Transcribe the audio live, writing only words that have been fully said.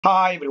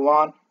Hi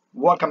everyone,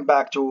 welcome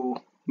back to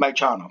my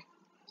channel.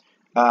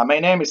 My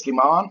name is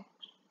Liman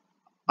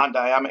and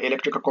I am an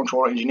electrical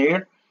control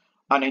engineer,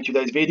 and in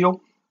today's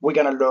video we're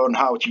gonna learn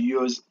how to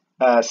use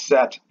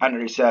set and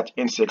reset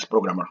in 6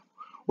 programmer.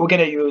 We're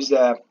gonna use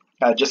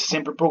just a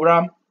simple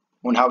program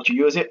on how to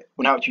use it,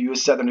 on how to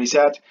use set and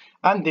reset,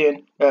 and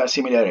then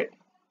simulate it.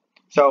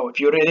 So if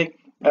you're ready,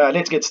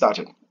 let's get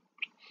started.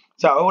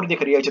 So I already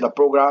created a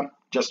program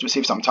just to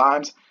save some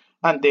time,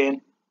 and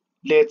then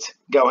let's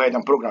go ahead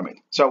and program it.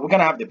 So we're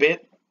gonna have the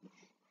bit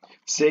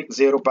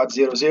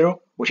 60.00,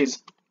 which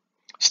is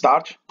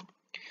start,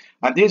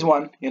 and this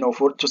one,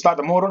 for to start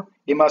the motor,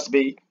 it must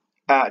be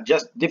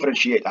just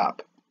differentiate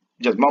up,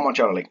 just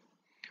momentarily.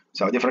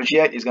 So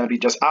differentiate is gonna be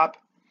just up,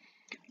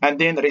 and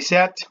then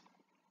reset.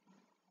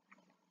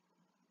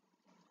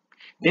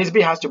 This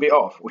bit has to be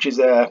off, which is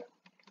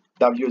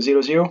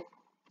W00.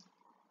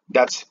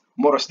 That's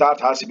motor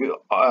start has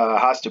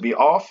to be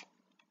off.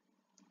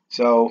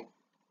 So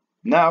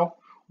now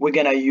we're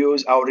gonna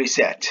use our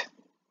reset.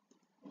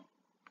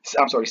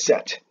 I'm sorry,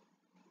 set.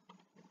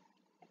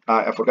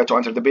 I forgot to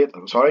enter the bit.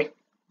 I'm sorry.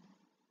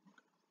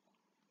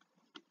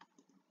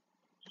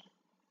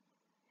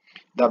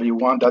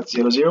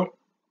 W1.00.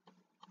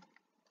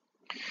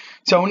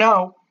 So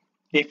now,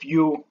 if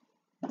you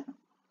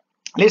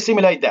let's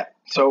simulate that,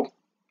 so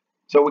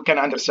we can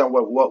understand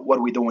what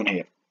we're doing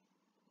here.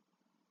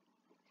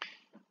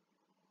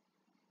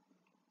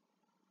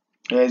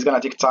 It's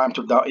gonna take time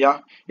to do.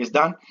 Yeah, it's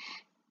done.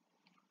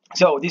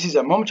 So this is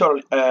a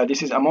momentarily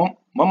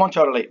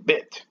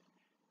bit.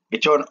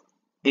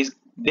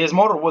 This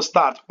motor will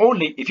start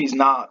only if it's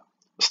not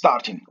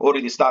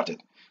already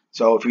started.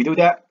 So if we do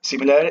that,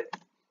 simulate it,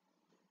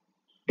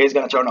 it's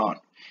gonna turn on.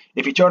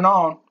 If you turn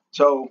on,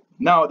 so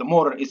now the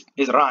motor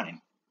is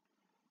running.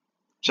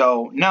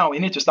 So now we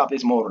need to stop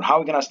this motor. How are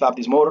we gonna stop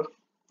this motor?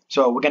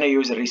 So we're gonna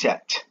use a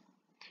reset.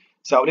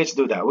 So let's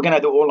do that. We're gonna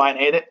do online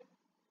edit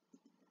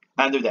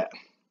and do that.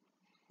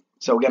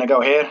 So we're gonna go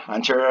here,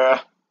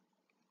 enter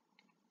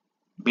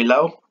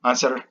below,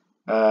 answer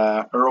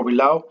row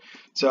below.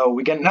 So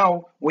we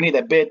need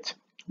a bit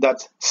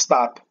that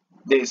stop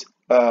this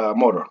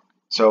motor.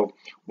 So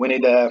we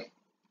need a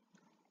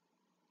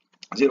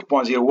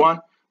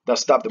 0.01 that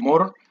stop the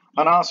motor,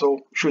 and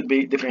also should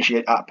be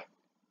differentiate up.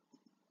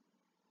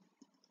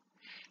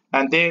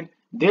 And then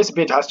this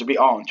bit has to be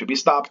on. To be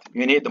stopped,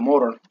 you need the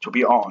motor to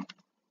be on.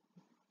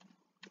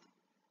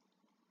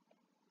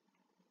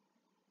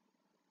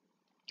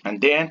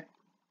 And then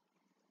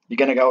you're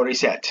gonna go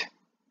reset.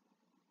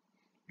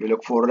 You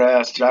look for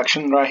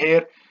instruction right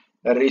here,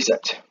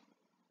 reset.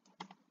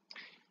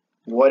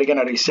 What are you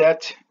gonna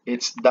reset?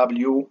 It's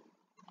W1.00.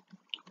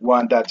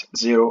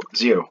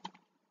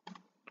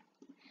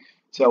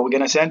 So we're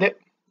gonna send it.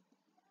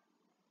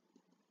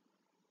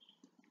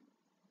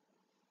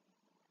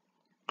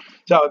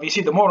 So if you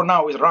see the motor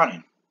now is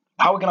running,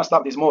 how are we gonna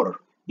stop this motor?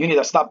 You need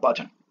a stop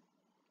button.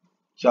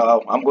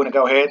 So I'm gonna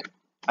go ahead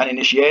and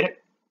initiate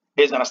it.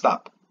 It's gonna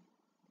stop.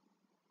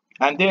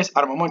 And this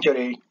are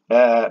momentary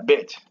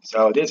bit.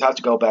 So this has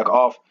to go back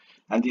off,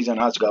 and this one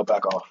has to go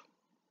back off.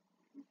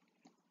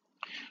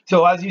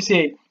 So as you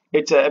see,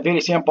 it's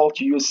very simple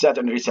to use set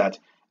and reset.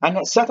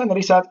 And set and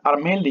reset are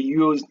mainly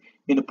used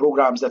in the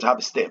programs that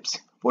have steps.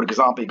 For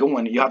example,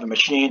 when you have a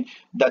machine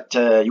that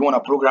you want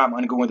to program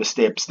and go with the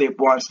step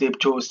 1, step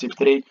 2, step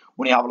 3,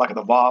 when you have like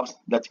the valves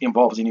that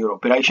involves in your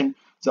operation.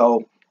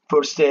 So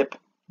first step,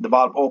 the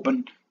valve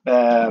open,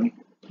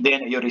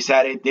 then you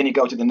reset it, then you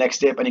go to the next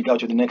step, and you go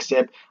to the next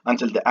step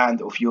until the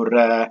end of your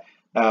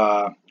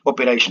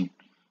operation.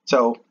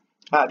 So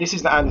this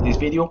is the end of this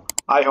video.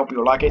 I hope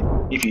you like it.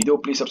 If you do,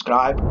 please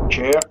subscribe,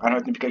 share, and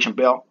notification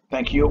bell.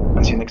 Thank you,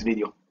 and see you next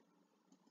video.